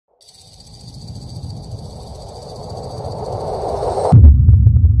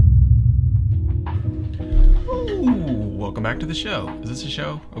back to the show. Is this a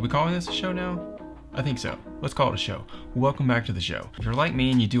show? Are we calling this a show now? I think so. Let's call it a show. Welcome back to the show. If you're like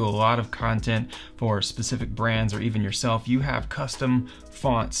me and you do a lot of content for specific brands or even yourself, you have custom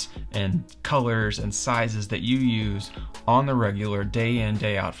fonts and colors and sizes that you use on the regular, day in,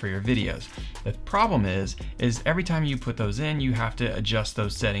 day out for your videos. The problem is every time you put those in, you have to adjust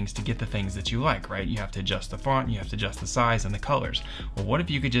those settings to get the things that you like, right? You have to adjust the font, you have to adjust the size and the colors. Well, what if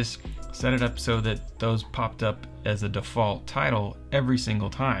you could just set it up so that those popped up as a default title every single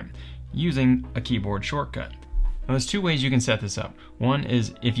time, using a keyboard shortcut? Now there's two ways you can set this up. One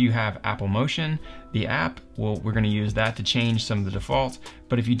is if you have Apple Motion, the app, well, we're gonna use that to change some of the defaults,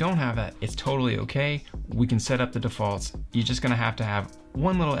 but if you don't have that, it's totally okay. We can set up the defaults. You're just gonna have to have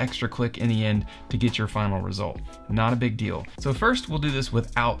one little extra click in the end to get your final result. Not a big deal. So first we'll do this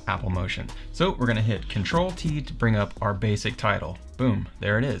without Apple Motion. So we're gonna hit Control-T to bring up our basic title. Boom,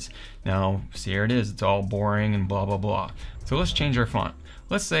 there it is. Now, see, here it is. It's all boring and blah, blah, blah. So let's change our font.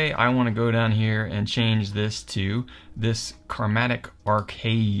 Let's say I want to go down here and change this to this Chromatic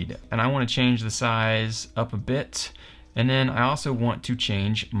Arcade, and I want to change the size up a bit, and then I also want to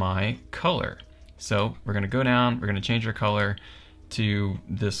change my color. So we're going to go down, we're going to change our color to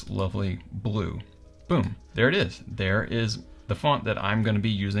this lovely blue. Boom, there it is. There is the font that I'm going to be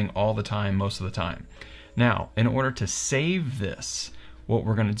using all the time, most of the time. Now, in order to save this, what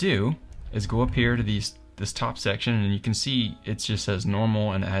we're going to do is go up here to this top section, and you can see it just says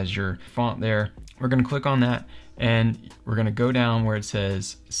normal and it has your font there. We're going to click on that, and we're going to go down where it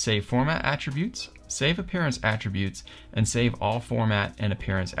says save format attributes, save appearance attributes, and save all format and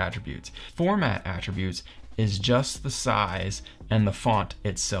appearance attributes. Format attributes is just the size and the font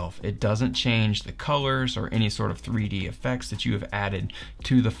itself. It doesn't change the colors or any sort of 3D effects that you have added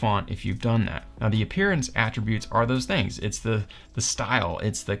to the font if you've done that. Now the appearance attributes are those things. It's the style,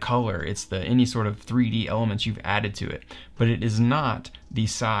 it's the color, it's the any sort of 3D elements you've added to it, but it is not the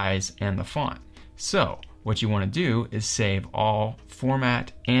size and the font. So what you want to do is save all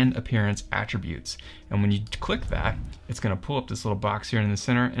format and appearance attributes. And when you click that, it's going to pull up this little box here in the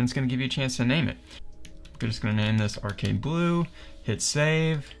center, and it's going to give you a chance to name it. We're just going to name this Arcade Blue, hit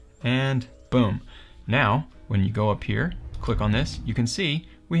save, and boom. Now, when you go up here, click on this, you can see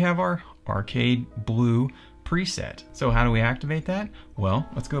we have our Arcade Blue preset. So how do we activate that? Well,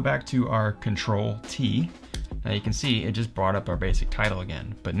 let's go back to our Control-T. Now you can see it just brought up our basic title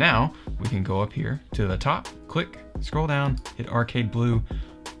again. But now we can go up here to the top, click, scroll down, hit Arcade Blue,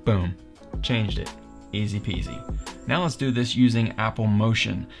 boom, changed it. Easy peasy. Now let's do this using Apple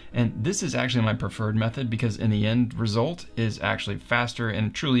Motion. And this is actually my preferred method because in the end result is actually faster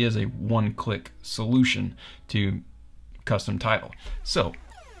and truly is a one-click solution to custom title. So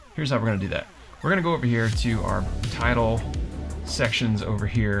here's how we're gonna do that. We're gonna go over here to our title sections over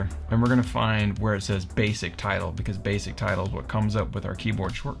here, and we're gonna find where it says basic title, because basic title is what comes up with our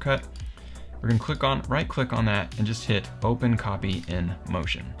keyboard shortcut. We're gonna right click on that and just hit open copy in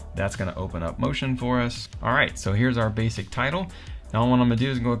Motion. That's gonna open up Motion for us. All right, so here's our basic title. Now what I'm gonna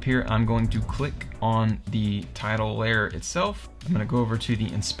do is go up here, I'm going to click on the title layer itself. I'm gonna go over to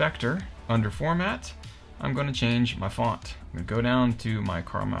the inspector under format. I'm gonna change my font. I'm gonna go down to my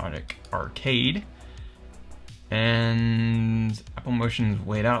Chromatic Arcade, and Apple Motion is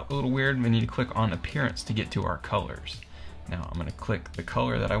laid out a little weird. We need to click on appearance to get to our colors. Now I'm gonna click the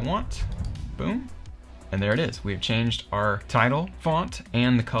color that I want. Boom, and there it is. We have changed our title, font,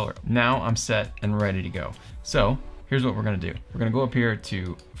 and the color. Now I'm set and ready to go. So here's what we're gonna do. We're gonna go up here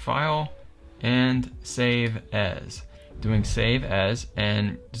to File and Save As. Doing Save As,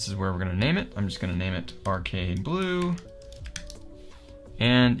 and this is where we're gonna name it. I'm just gonna name it Arcade Blue.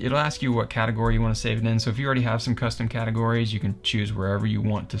 And it'll ask you what category you want to save it in. So if you already have some custom categories, you can choose wherever you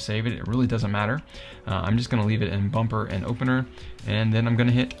want to save it. It really doesn't matter. I'm just gonna leave it in bumper and opener, and then I'm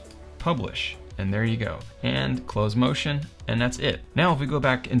gonna hit publish, and there you go, and close Motion, and that's it. Now if we go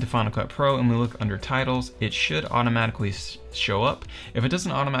back into Final Cut Pro and we look under titles, it should automatically show up. If it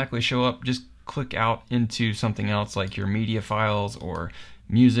doesn't automatically show up, just click out into something else like your media files or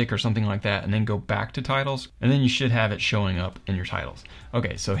music or something like that, and then go back to titles, and then you should have it showing up in your titles.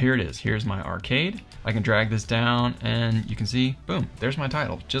 Okay, so here it is. Here's my arcade. I can drag this down and you can see, boom, there's my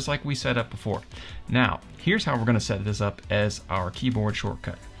title, just like we set up before. Now, here's how we're gonna set this up as our keyboard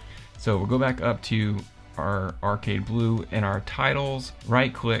shortcut. So we'll go back up to our Arcade Blue and our titles,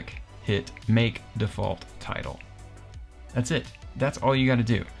 right click, hit make default title. That's it. That's all you gotta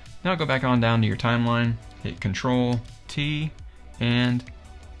do. Now go back on down to your timeline, hit Control-T, and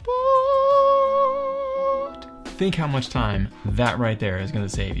Think how much time that right there is going to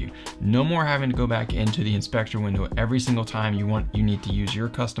save you. No more having to go back into the inspector window every single time you need to use your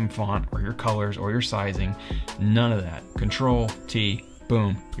custom font or your colors or your sizing. None of that. Control T,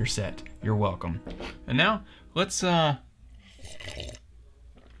 boom, you're set. You're welcome. And now let's